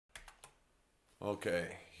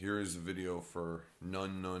Okay, here is a video for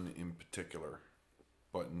nun in particular,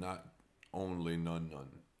 but not only nun.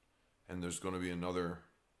 And there's going to be another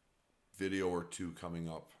video or two coming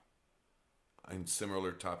up in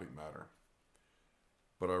similar topic matter.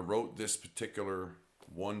 But I wrote this particular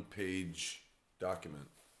one-page document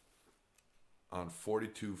on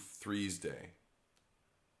 42 Threes Day.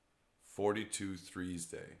 42 Threes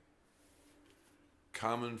Day.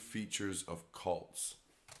 Common features of cults.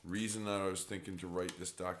 Reason that I was thinking to write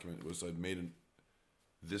this document was I'd made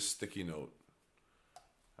this sticky note.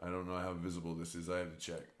 I don't know how visible this is. I have to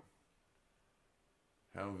check.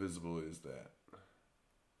 How visible is that?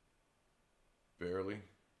 Barely.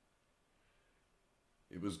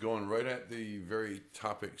 It was going right at the very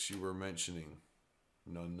topics you were mentioning.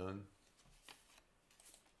 Nun.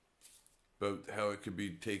 About how it could be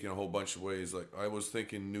taken a whole bunch of ways. Like I was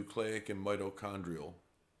thinking nucleic and mitochondrial.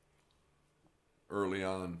 Early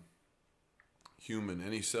on, human,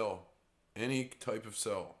 any cell, any type of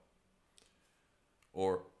cell.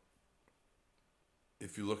 Or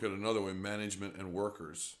if you look at another way, management and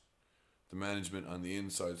workers. The management on the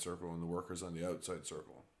inside circle and the workers on the outside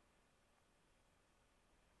circle.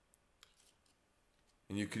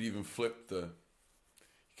 And you could even flip the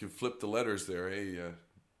letters there,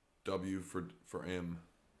 W for M,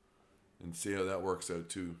 and see how that works out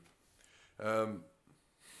too.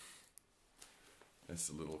 That's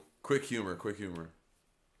a little quick humor.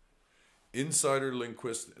 Insider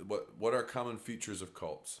linguistics. What are common features of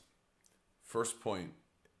cults? First point: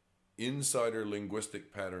 insider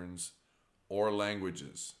linguistic patterns or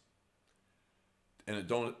languages. And it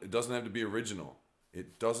doesn't have to be original.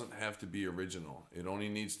 It doesn't have to be original. It only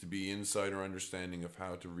needs to be insider understanding of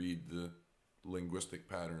how to read the linguistic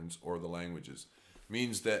patterns or the languages.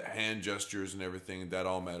 Means that hand gestures and everything, that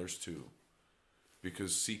all matters too.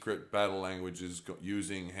 Because secret battle languages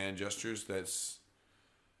using hand gestures, that's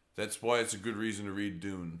why it's a good reason to read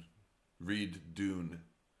Dune. Read Dune.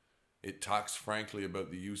 It talks frankly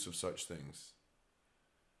about the use of such things.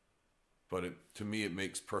 But to me it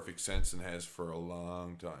makes perfect sense and has for a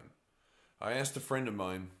long time. I asked a friend of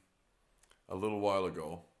mine a little while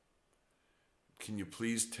ago, can you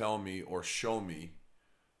please tell me or show me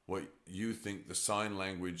what you think the sign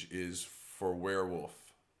language is for werewolf?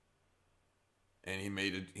 And he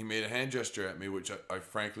made a hand gesture at me, which I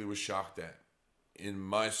frankly was shocked at. In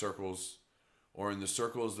my circles, or in the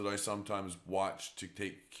circles that I sometimes watch to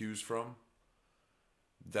take cues from,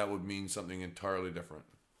 that would mean something entirely different.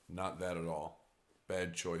 Not that at all.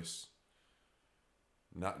 Bad choice.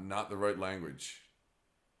 Not the right language.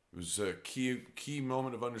 It was a key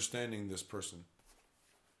moment of understanding this person,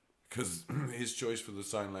 because his choice for the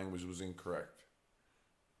sign language was incorrect.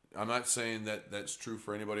 I'm not saying that that's true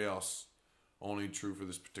for anybody else. Only true for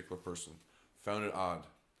this particular person. Found it odd.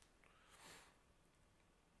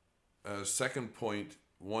 Second point,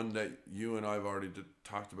 one that you and I have already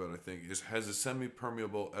talked about, I think, has a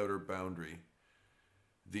semi-permeable outer boundary.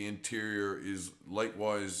 The interior is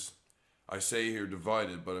likewise, I say here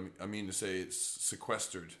divided, but I mean to say it's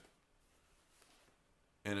sequestered.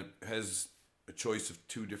 And it has a choice of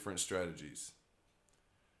two different strategies.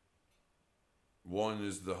 One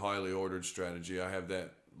is the highly ordered strategy. I have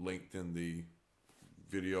that linked in the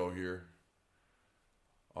video here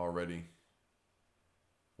already.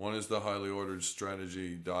 One is the highly ordered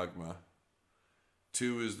strategy dogma.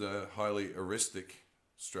 Two is the highly heuristic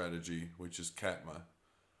strategy, which is katma,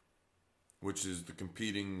 which is the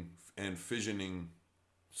competing and fissioning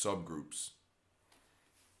subgroups.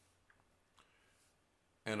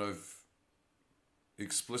 And I've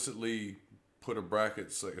explicitly put like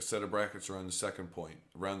a set of brackets around the second point,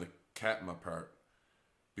 around the katma part,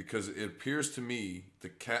 because it appears to me the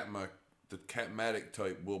katmatic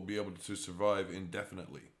type will be able to survive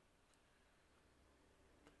indefinitely.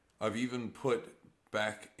 I've even put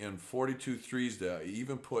back in 42 Threes Day, I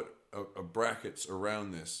even put a brackets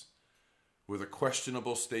around this with a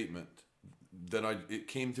questionable statement that it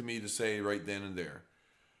came to me to say right then and there.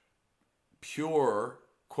 Pure,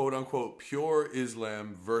 quote unquote, pure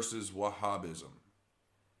Islam versus Wahhabism.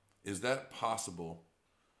 Is that possible?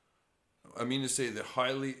 I mean to say the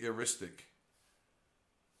highly heuristic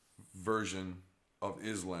version of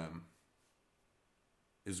Islam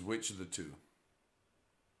is which of the two?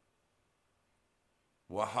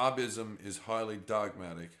 Wahhabism is highly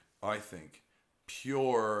dogmatic, I think.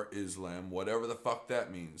 Pure Islam, whatever the fuck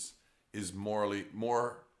that means, is more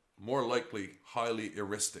likely highly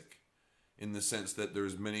heuristic, in the sense that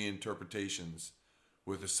there's many interpretations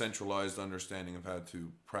with a centralized understanding of how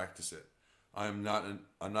to practice it. I'm not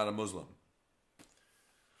a Muslim.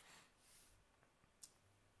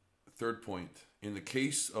 Third point, In the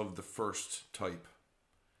case of the first type,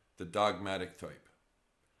 the dogmatic type,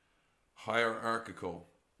 hierarchical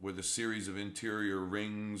with a series of interior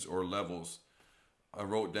rings or levels. I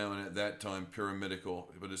wrote down at that time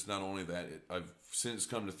pyramidical, but it's not only that. I've since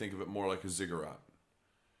come to think of it more like a ziggurat,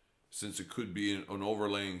 since it could be an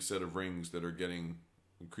overlaying set of rings that are getting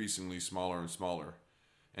increasingly smaller and smaller.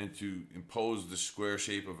 And to impose the square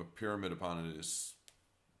shape of a pyramid upon it is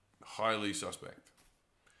highly suspect.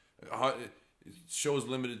 It shows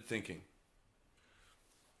limited thinking.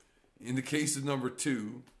 In the case of number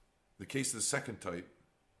two, the case of the second type,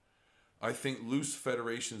 I think loose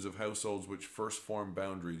federations of households which first form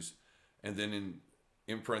boundaries, and then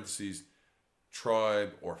in parentheses,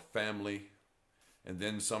 tribe or family, and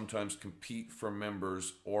then sometimes compete for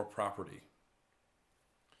members or property.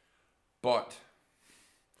 But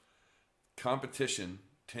competition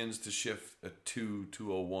tends to shift a 2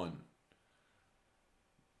 to a 1.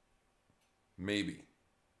 Maybe.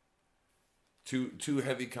 Too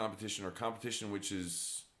heavy competition, or competition which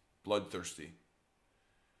is bloodthirsty.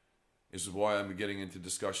 This is why I'm getting into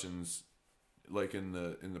discussions like in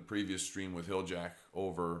the previous stream with Hilljack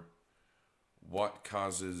over what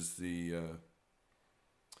causes the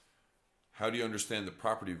how do you understand the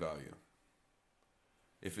property value?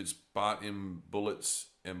 If it's bought in bullets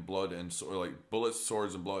and blood and like bullets,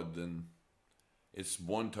 swords, and blood, then it's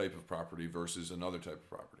one type of property versus another type of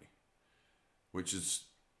property, which is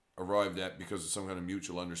arrived at because of some kind of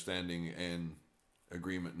mutual understanding and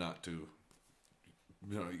agreement not to,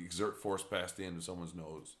 exert force past the end of someone's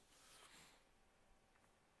nose.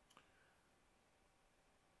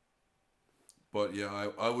 But yeah,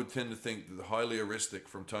 I would tend to think that the highly heuristic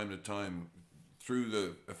from time to time, through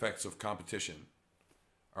the effects of competition,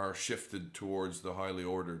 are shifted towards the highly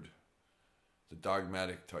ordered, the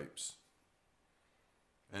dogmatic types.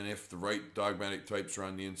 And if the right dogmatic types are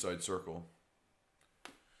on the inside circle.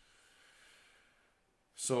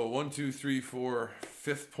 So 1, 2, 3, 4,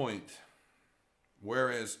 fifth point.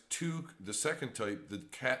 Whereas the second type, the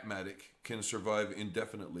catmatic, can survive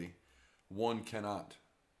indefinitely, one cannot.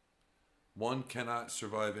 One cannot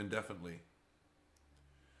survive indefinitely.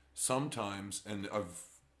 Sometimes, and I've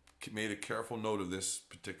made a careful note of this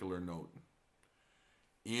particular note,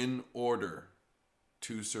 in order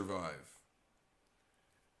to survive,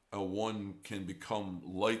 a 1 can become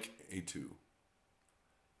like a 2.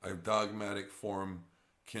 A dogmatic form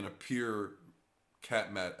can appear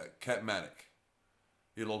catmatic.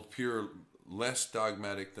 It'll appear less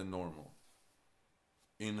dogmatic than normal,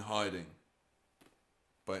 in hiding,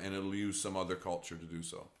 and it'll use some other culture to do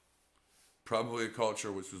so. Probably a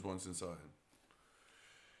culture which was once inside.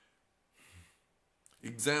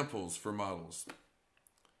 Examples for models.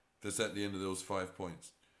 That's at the end of those 5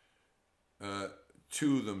 points.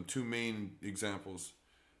 Two of them, two main examples,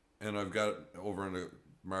 and I've got it over in the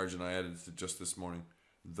margin I added to just this morning.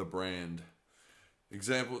 The brand.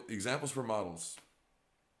 Examples for models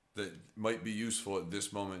that might be useful at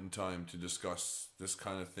this moment in time to discuss this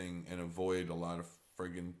kind of thing and avoid a lot of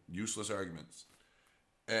friggin' useless arguments.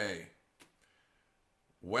 A.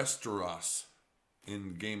 Westeros,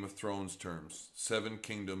 in Game of Thrones terms. 7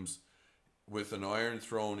 kingdoms with an iron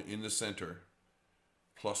throne in the center,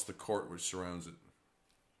 plus the court which surrounds it.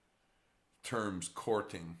 Terms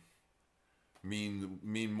courting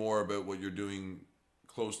mean more about what you're doing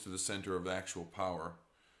close to the center of actual power.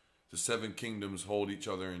 The 7 kingdoms hold each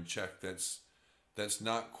other in check. That's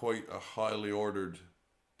not quite a highly ordered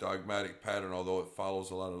dogmatic pattern, although it follows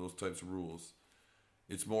a lot of those types of rules.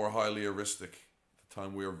 It's more highly heuristic at the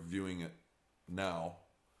time we are viewing it now,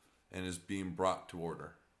 and is being brought to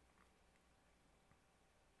order.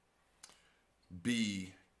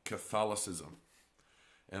 B. Catholicism.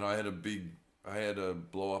 And I had a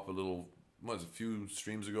blow up a few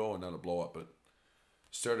streams ago, and not a blow up, but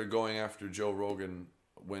started going after Joe Rogan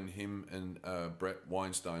when him and Brett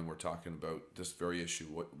Weinstein were talking about this very issue,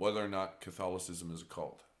 whether or not Catholicism is a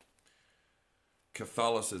cult.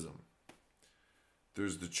 Catholicism.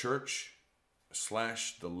 There's the church /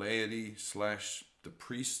 the laity / the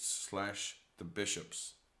priests / the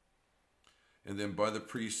bishops. And then by the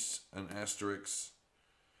priests, an asterisk,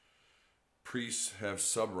 priests have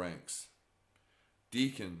sub-ranks.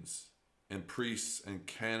 Deacons and priests and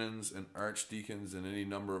canons and archdeacons and any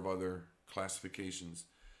number of other classifications.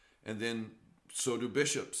 And then so do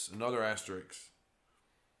bishops, another asterisk.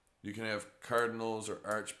 You can have cardinals or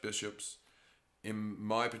archbishops. In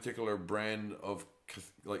my particular brand of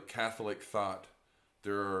Catholic thought,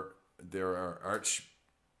 there are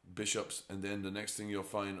archbishops, and then the next thing you'll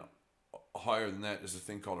find higher than that is a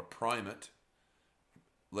thing called a primate,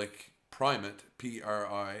 like primate,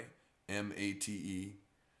 Primate,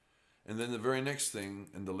 And then the very next thing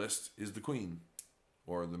in the list is the Queen,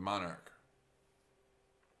 or the monarch.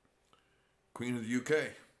 Queen of the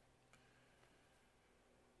UK.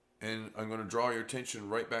 And I'm going to draw your attention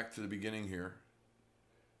right back to the beginning here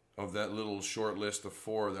of that little short list of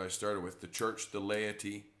 4 that I started with. The church, the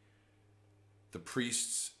laity, the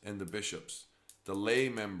priests, and the bishops. The lay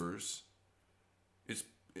members,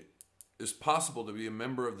 it's possible to be a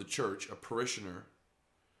member of the church, a parishioner,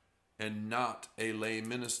 and not a lay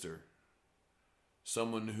minister.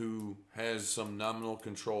 Someone who has some nominal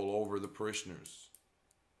control over the parishioners,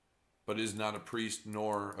 but is not a priest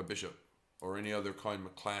nor a bishop or any other kind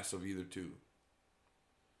of class of either two.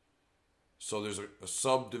 So there's a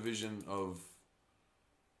subdivision of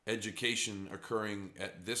education occurring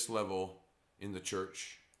at this level in the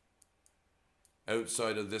church,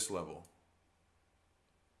 outside of this level,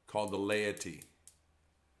 called the laity.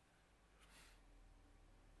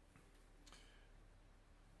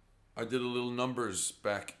 I did a little numbers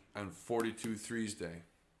back on 42.3's day.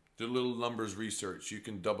 Did a little numbers research. You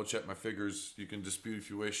can double check my figures. You can dispute if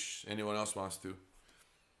you wish. Anyone else wants to.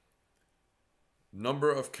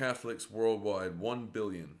 Number of Catholics worldwide, 1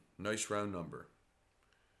 billion. Nice round number.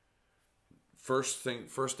 First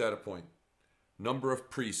data point. Number of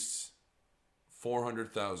priests,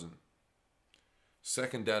 400,000.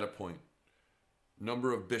 Second data point.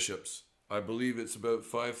 Number of bishops, I believe it's about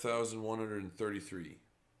 5,133.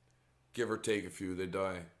 Give or take a few, they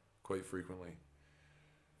die quite frequently.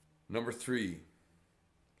 Number 3,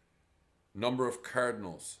 number of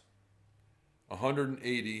cardinals,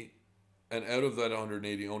 180, and out of that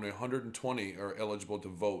 180, only 120 are eligible to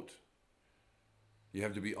vote. You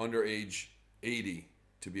have to be under age 80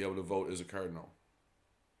 to be able to vote as a cardinal.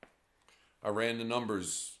 I ran the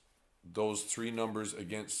numbers, those 3 numbers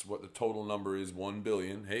against what the total number is, 1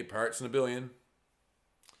 billion. Hey, parts in a billion.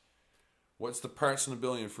 What's the parts in a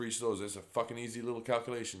billion for each of those? It's a fucking easy little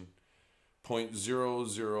calculation.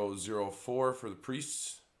 0.0004 for the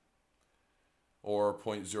priests, or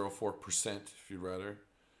 0.04% if you'd rather.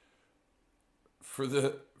 For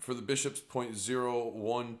the bishops,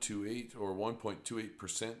 0.0128 or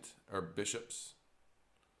 1.28% are bishops.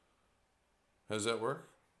 How does that work?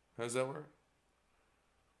 How does that work?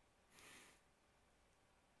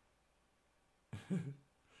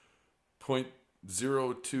 Point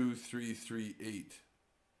 0.02338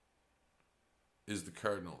 is the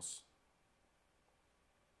cardinals.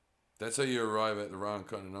 That's how you arrive at the wrong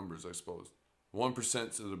kind of numbers, I suppose.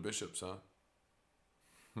 1% of the bishops, huh?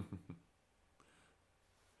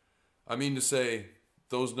 I mean to say,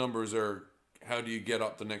 those numbers are, how do you get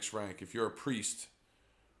up the next rank? If you're a priest,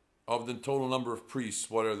 of the total number of priests,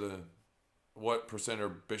 what percent are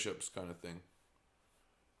bishops, kind of thing?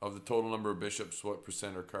 Of the total number of bishops, what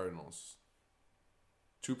percent are cardinals?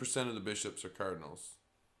 2% of the bishops are cardinals,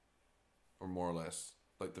 or more or less,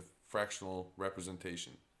 like the fractional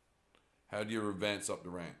representation. How do you advance up the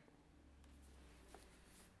rank?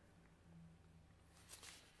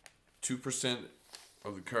 2%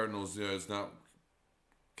 of the cardinals, yeah, it's not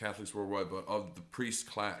Catholics worldwide, but of the priest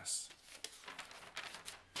class.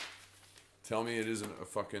 Tell me it isn't a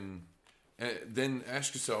fucking... then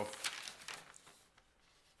ask yourself,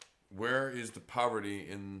 where is the poverty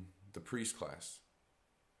in the priest class?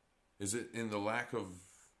 Is it in the lack of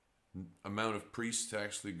amount of priests to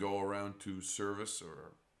actually go around to service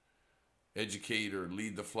or educate or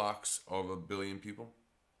lead the flocks of 1 billion people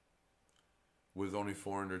with only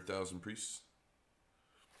 400,000 priests?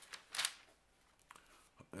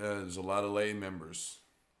 There's a lot of lay members.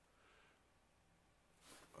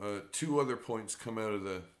 2 other points come out of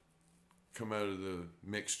the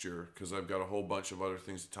mixture, because I've got a whole bunch of other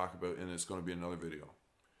things to talk about, and it's going to be another video.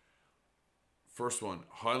 First one,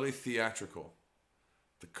 highly theatrical.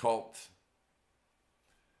 The cult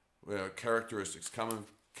characteristics,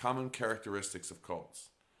 common characteristics of cults,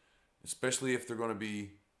 especially if they're going to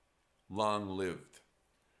be long-lived.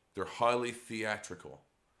 They're highly theatrical.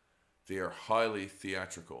 They are highly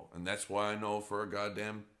theatrical, and that's why I know for a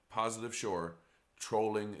goddamn positive sure,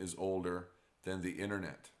 trolling is older than the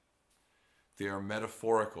internet. They are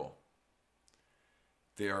metaphorical.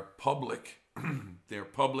 They are public. They are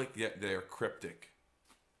public, yet they are cryptic.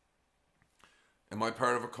 Am I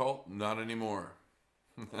part of a cult? Not anymore.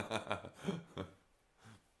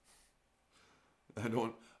 I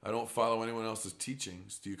don't follow anyone else's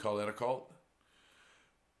teachings. Do you call that a cult?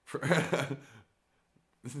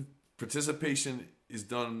 Participation is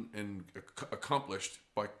done and accomplished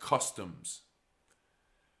by customs.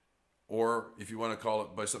 Or, if you want to call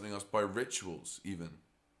it by something else, by rituals even.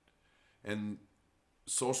 And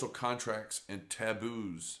social contracts and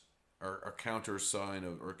taboos are a counterside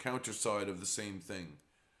of the same thing.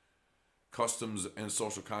 Customs and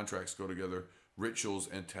social contracts go together. Rituals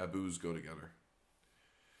and taboos go together.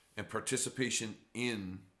 And participation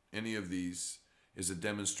in any of these is a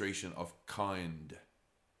demonstration of kind.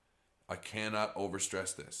 I cannot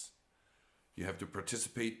overstress this. You have to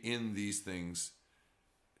participate in these things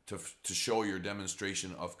to show your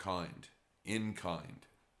demonstration of kind, in kind.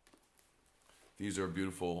 These are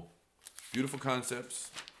beautiful, beautiful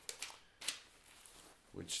concepts,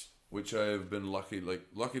 which I have been lucky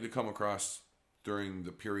to come across during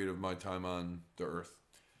the period of my time on the earth.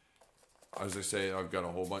 As I say, I've got a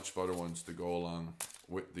whole bunch of other ones to go along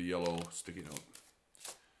with the yellow sticky note.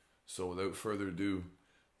 So without further ado,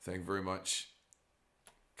 thank you very much.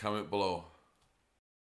 Comment below.